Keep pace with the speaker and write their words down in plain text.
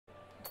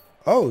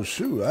Oh,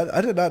 shoot.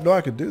 I did not know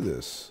I could do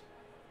this.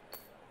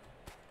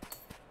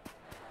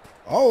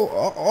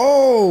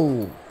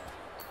 Oh.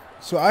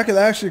 So I can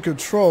actually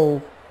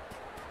control.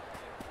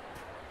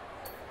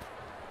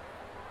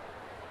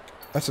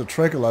 That's a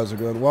tranquilizer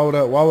gun. Why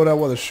would I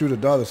want to shoot a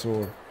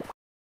dinosaur?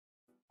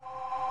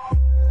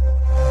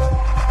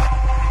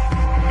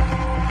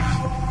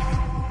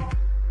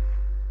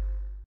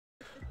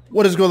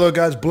 What is going on,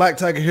 guys? Black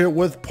Tiger here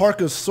with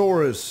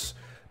Parkasaurus.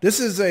 This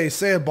is a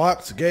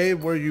sandbox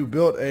game where you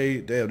build a...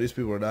 Damn, these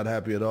people are not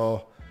happy at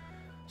all.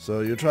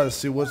 So you're trying to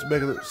see what's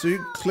making it... So you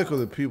click on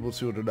the people,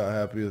 see what they're not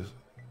happy with.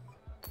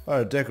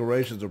 Alright,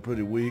 decorations are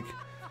pretty weak.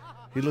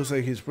 He looks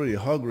like he's pretty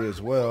hungry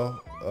as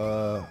well.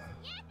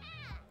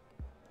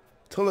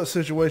 Toilet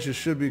situation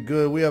should be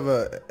good. We have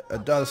a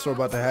dinosaur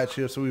about to hatch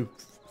here, so we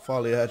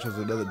finally hatch as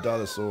another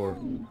dinosaur.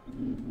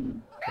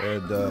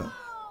 And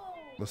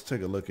let's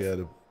take a look at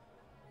him.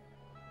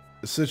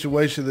 The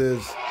situation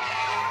is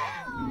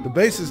the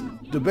base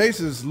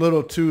is a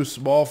little too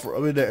small for, I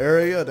mean, the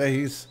area that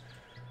he's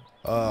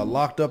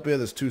locked up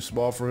in is too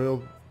small for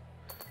him.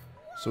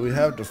 So we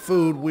have the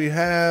food. We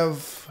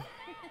have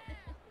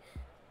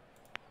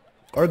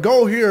our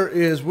goal here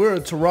is we're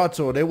in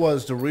Toronto and they want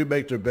us to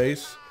remake their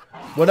base.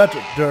 Well, not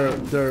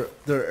their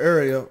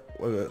area.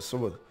 Wait a minute,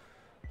 someone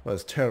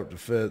has tear up the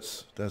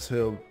fence. That's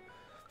him.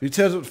 If he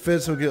tears up the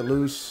fence, he'll get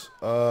loose.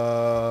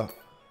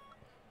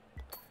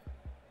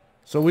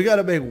 So we got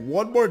to make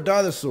one more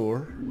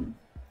dinosaur,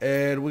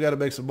 and we got to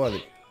make some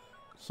money.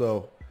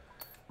 So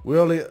we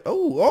only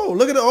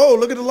look at the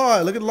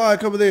line. Look at the line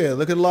coming in.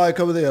 Look at the line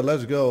coming in.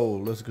 Let's go.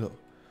 Let's go.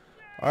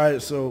 All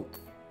right. So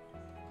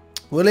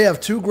we only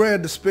have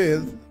 $2,000 to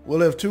spend.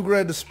 We'll have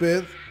 $2,000 to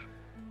spend,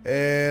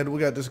 and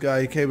we got this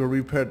guy. He came and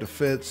repaired the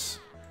fence.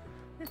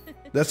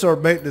 That's our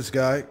maintenance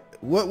guy.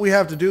 What we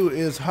have to do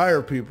is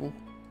hire people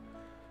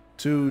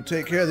to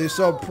take care of these.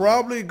 So I'm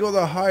probably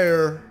gonna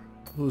hire.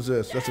 Who's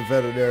this? That's a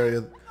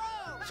veterinarian.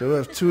 So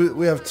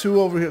we have two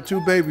over here,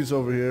 two babies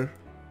over here.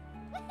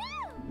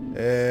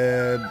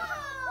 And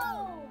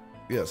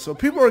yeah, so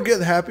people are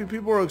getting happy.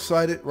 People are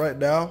excited right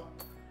now.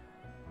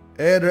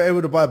 And they're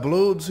able to buy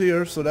balloons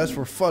here, so that's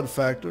for fun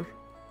factor.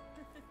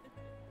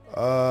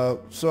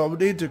 So I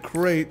need to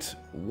create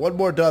one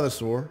more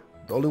dinosaur.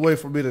 The only way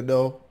for me to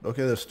know,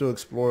 okay, they're still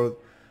exploring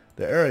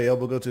the area.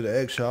 We'll go to the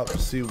egg shop to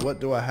see what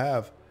do I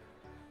have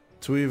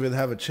to even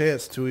have a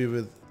chance to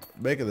even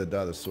making the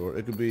dinosaur.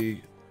 It could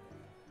be,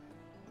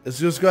 it's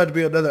just got to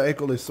be another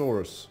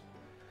Ankylosaurus.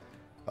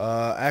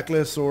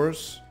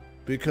 Ankylosaurus,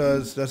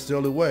 because that's the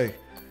only way.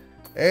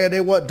 And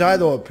they want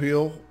dino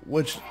appeal,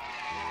 which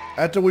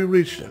after we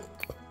reach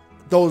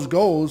those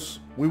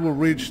goals, we will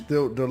reach the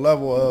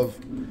level of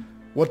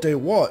what they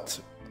want.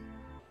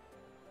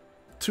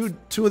 Two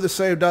of the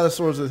same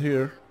dinosaurs in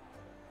here.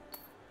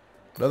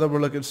 None of them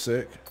are looking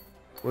sick.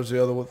 Where's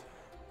the other one?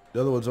 The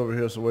other one's over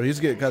here somewhere.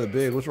 He's getting kind of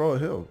big. What's wrong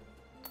with him?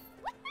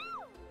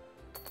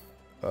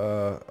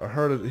 I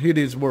heard he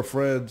needs more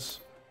friends.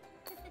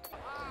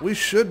 We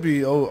should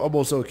be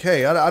almost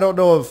okay. I don't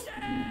know if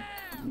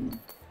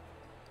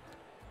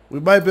we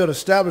might be able to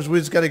establish. We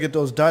just got to get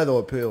those dino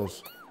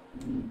appeals.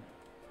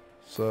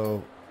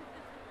 So,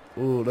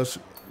 ooh, let's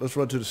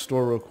run to the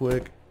store real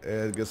quick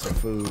and get some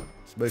food.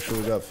 Let's make sure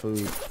we got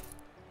food.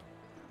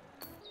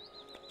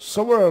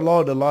 Somewhere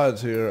along the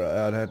lines here,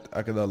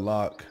 I can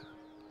unlock.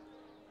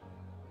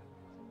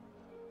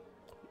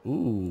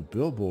 Ooh,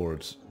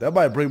 billboards. That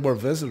might bring more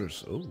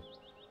visitors. Ooh.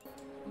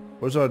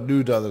 Where's our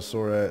new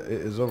dinosaur at? It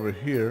is over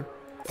here.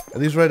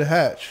 And he's ready to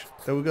hatch.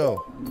 There we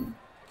go.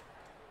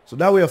 So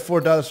now we have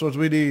 4 dinosaurs.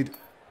 We need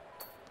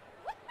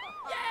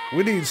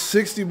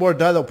 60 more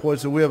dino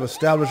points and we have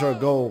established our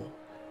goal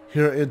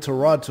here in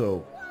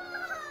Toronto.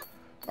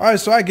 Alright,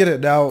 so I get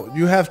it now.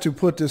 You have to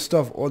put this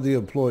stuff on the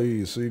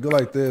employees. So you go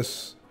like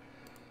this.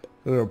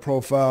 Go to their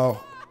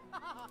profile.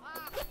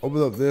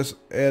 Open up this.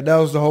 And that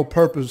was the whole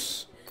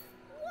purpose.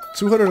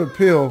 200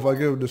 appeal if I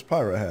give him this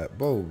pirate hat.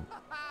 Boom.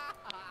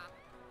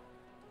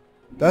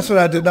 That's what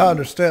I did not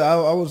understand.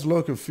 I was a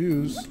little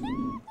confused.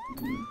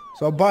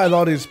 So I'm buying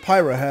all these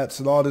pirate hats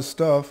and all this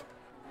stuff.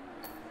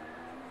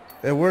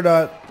 And we're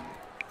not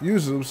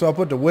using them. So I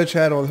put the witch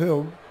hat on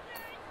him.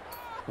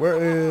 Where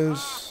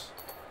is...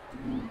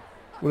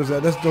 What is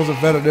that? Those are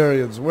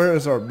veterinarians. Where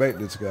is our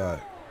maintenance guy?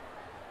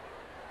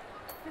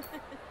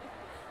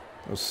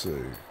 Let's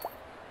see.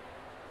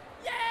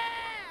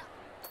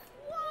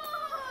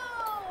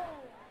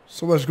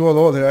 So much going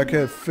on here, I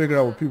can't figure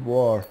out what people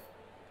are.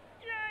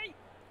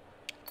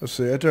 Let's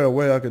see, is there a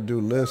way I could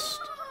do list,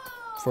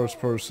 first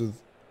person?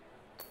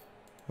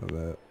 Like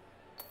that.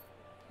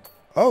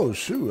 Oh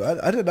shoot,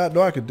 I did not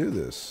know I could do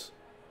this.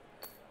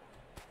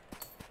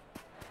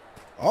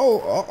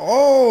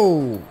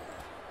 Oh.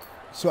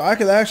 So I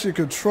can actually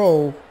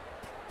control.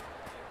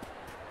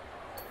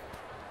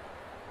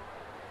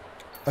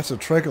 That's a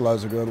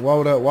tranquilizer gun. Why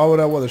would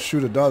I want to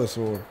shoot a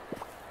dinosaur?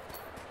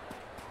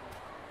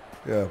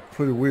 Yeah,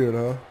 pretty weird,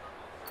 huh?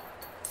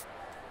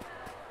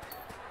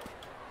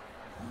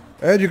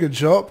 And you can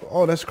jump.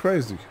 Oh, that's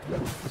crazy.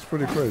 That's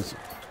pretty crazy.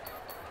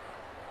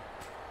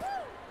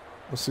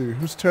 Let's see,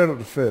 who's tearing up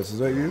the fence? Is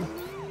that you?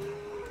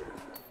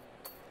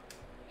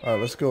 All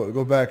right, let's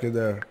go back in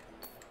there.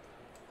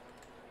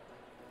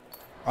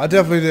 I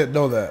definitely didn't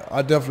know that.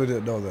 I definitely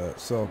didn't know that.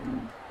 So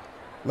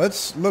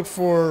let's look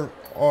for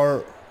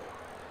our.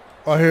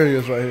 Oh, here he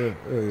is, right here.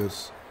 There he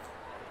is.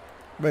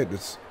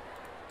 Maintenance.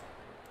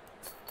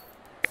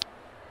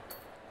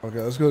 Okay,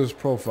 let's go to his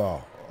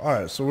profile. All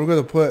right, so we're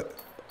gonna put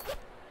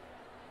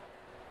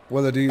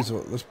one of these.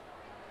 Let's.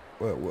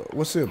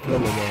 What's the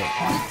implement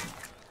on?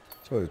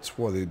 It's only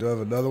 20. Do I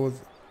have another one?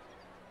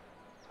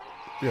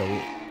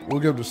 Yeah, we'll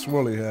give him the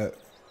swirly hat.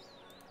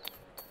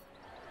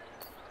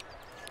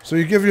 So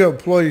you give your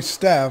employee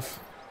staff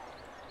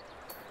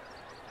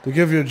to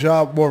give your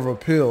job more of an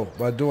appeal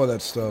by doing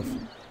that stuff.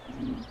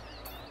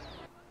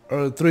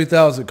 Earn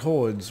 3,000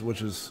 coins,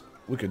 which is,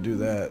 we could do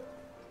that.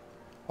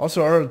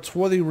 Also earn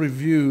 20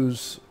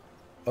 reviews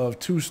of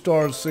 2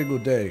 stars single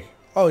day.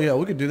 Oh yeah,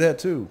 we could do that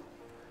too.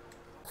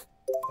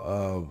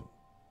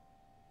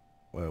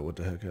 Wait, what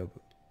the heck happened?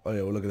 Oh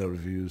yeah, we're looking at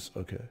reviews.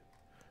 Okay.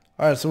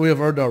 Alright, so we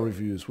have earned our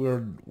reviews. We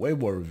earned way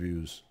more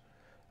reviews.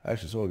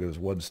 Actually, so it gives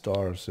 1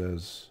 star,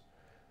 says,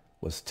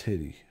 what's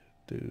titty?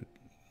 Dude,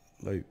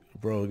 like,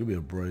 bro, give me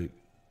a break.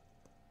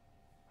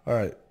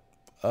 Alright.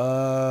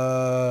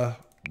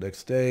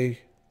 Next day.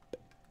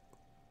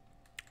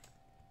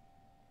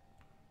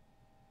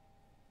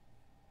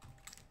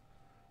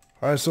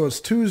 Alright, so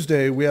it's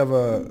Tuesday. We have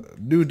a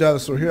new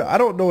dinosaur here. I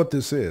don't know what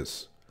this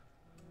is.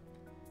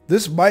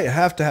 This might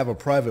have to have a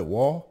private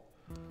wall.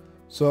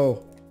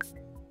 So,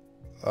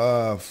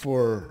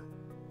 for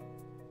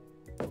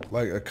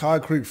like a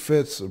concrete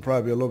fence, it'll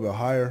probably be a little bit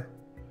higher.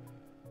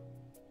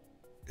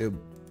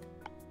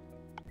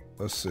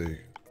 Let's see.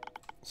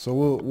 So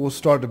we'll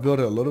start to build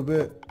it a little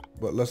bit,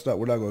 but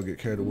we're not gonna get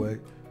carried away.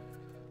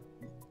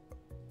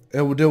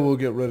 And then we'll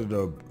get rid of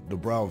the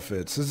brown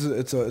fence.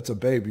 It's a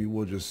baby.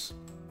 We'll just.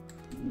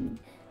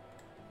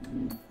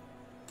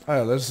 All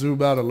right, let's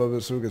zoom out a little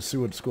bit so we can see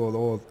what's going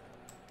on.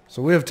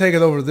 So we have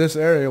taken over this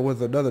area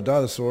with another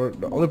dinosaur.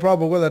 The only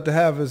problem we're going to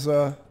have is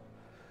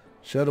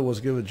Shadow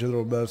was given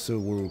general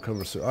medicine. We'll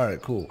recover soon. All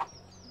right, cool.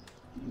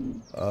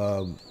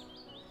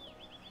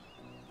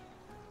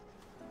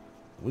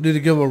 We need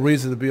to give them a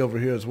reason to be over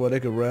here as well. They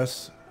can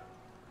rest.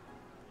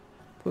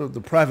 Put up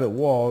the private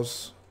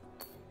walls,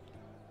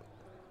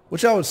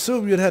 which I would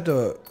assume you'd have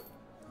to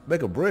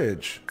make a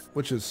bridge,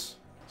 which is.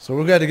 So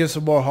we're going to get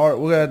some more heart.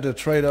 We're going to have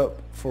to trade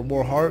up for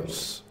more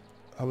hearts.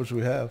 How much do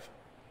we have?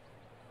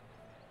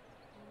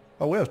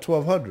 Oh, we have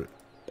 1,200.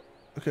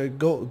 Okay,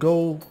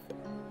 go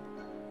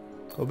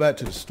back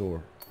to the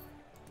store.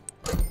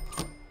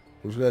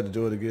 We're just going to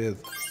do it again.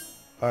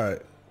 All right.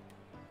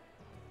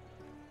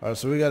 All right,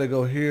 so we got to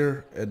go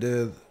here and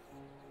then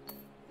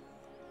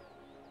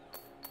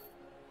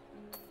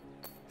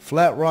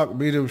flat rock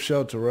medium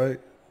shelter, right?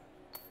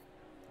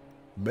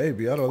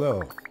 Maybe, I don't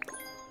know.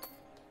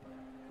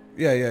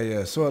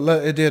 Yeah. So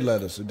it did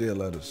let us. It did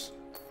let us.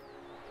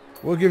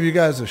 We'll give you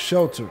guys a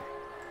shelter.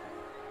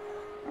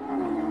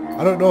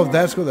 I don't know if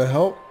that's going to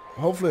help.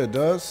 Hopefully it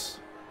does.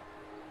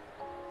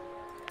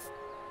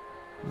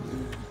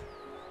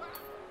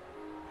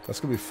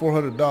 That's going to be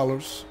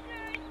 $400.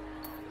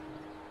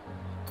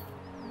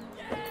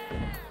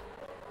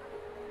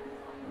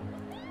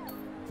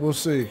 We'll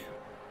see.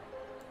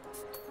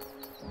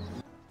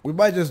 We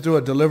might just do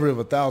a delivery of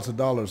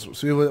 $1,000.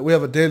 See, we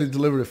have a daily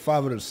delivery of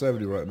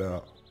 570 right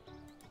now.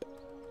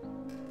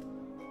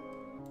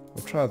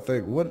 I'm trying to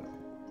think,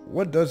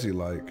 what does he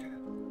like?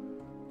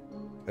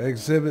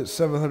 Exhibit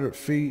 700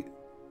 feet,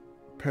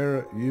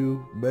 parrot,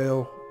 you,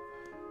 male,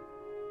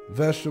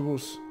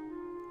 vegetables,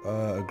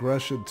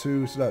 aggression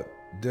 2, it's not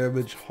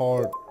damage,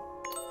 hard.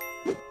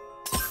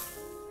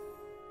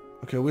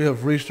 Okay, we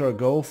have reached our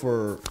goal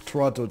for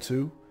Toronto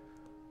 2.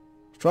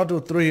 Toronto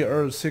 3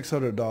 earns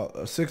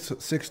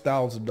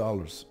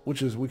 $6,000,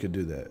 which is, we could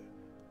do that.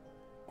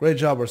 Great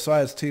job, our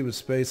science team in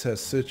space has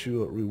sent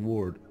you a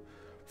reward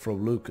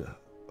from Luca.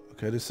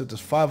 Okay, they sent us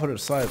 500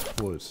 science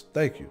points.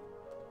 Thank you.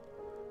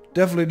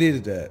 Definitely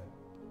needed that.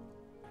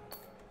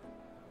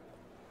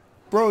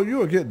 Bro,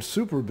 you are getting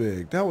super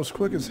big. That was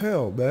quick as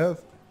hell, man.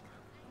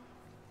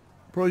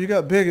 Bro, you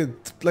got big in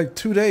like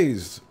 2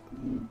 days.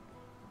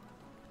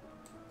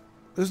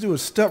 This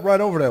dude stepped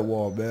right over that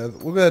wall, man.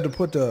 We're gonna have to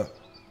put the.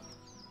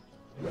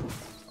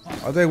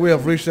 I think we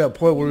have reached that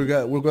point where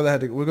we're gonna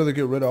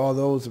get rid of all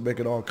those and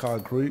make it all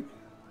concrete.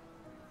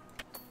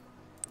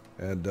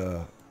 And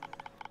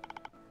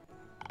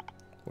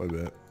wait a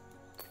minute.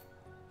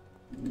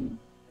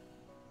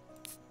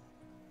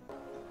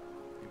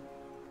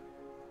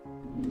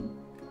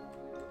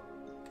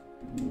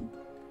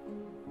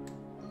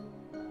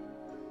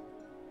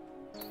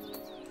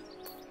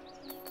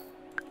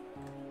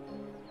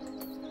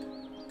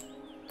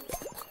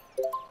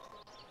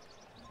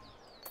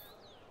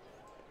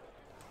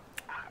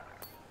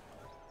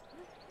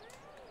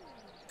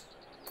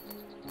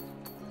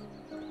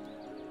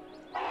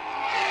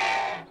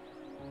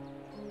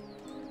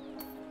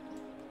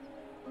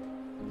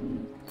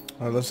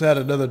 All right, let's add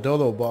another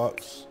dodo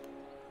box.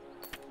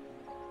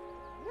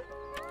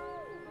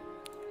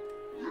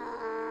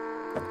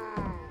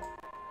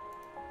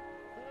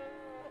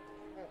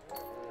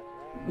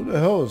 Who the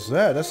hell is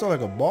that? That sounds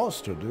like a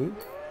monster, dude.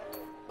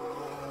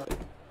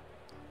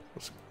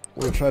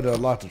 We'll try to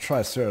unlock the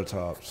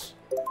Triceratops.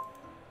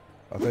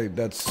 I think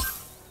that's...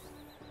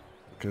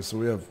 Okay, so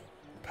we have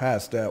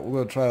passed that. We're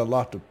going to try to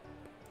unlock the...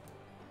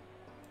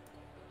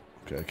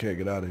 Okay, I can't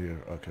get out of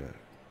here. Okay.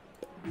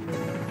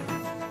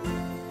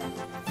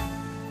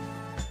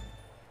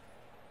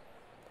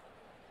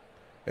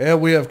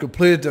 And we have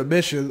completed the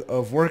mission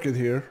of working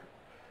here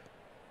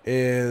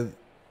in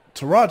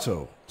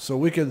Toronto. So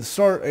we can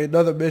start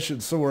another mission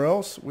somewhere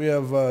else. We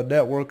have a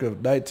network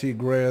of 19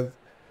 grand,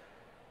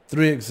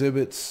 3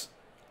 exhibits,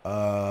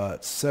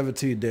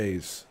 17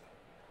 days,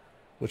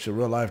 which in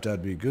real life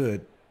that'd be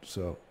good.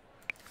 So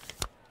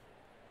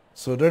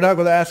they're not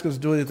going to ask us to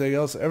do anything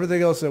else.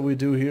 Everything else that we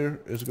do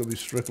here is going to be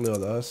strictly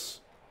on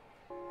us.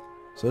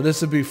 So this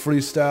would be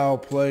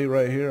freestyle play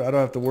right here. I don't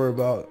have to worry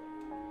about...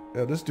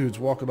 Yeah, this dude's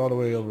walking all the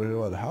way over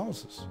here on the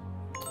houses.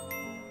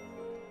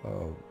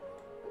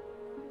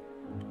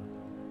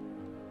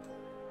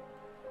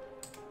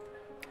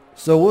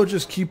 So we'll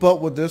just keep up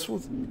with this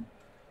one,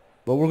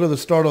 but we're going to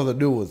start on the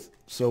new one.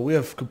 So we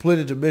have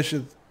completed the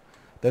mission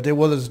that they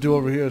want us to do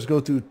over here. Is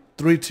go through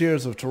 3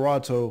 tiers of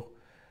Toronto,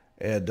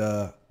 and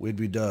we'd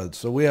be done.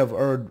 So we have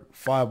earned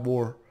 5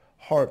 more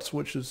hearts,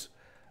 which is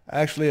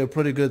actually a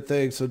pretty good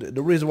thing. So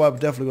the reason why I'm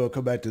definitely going to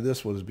come back to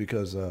this one is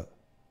because, uh-oh,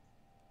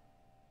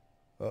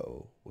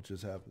 what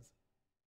just happened?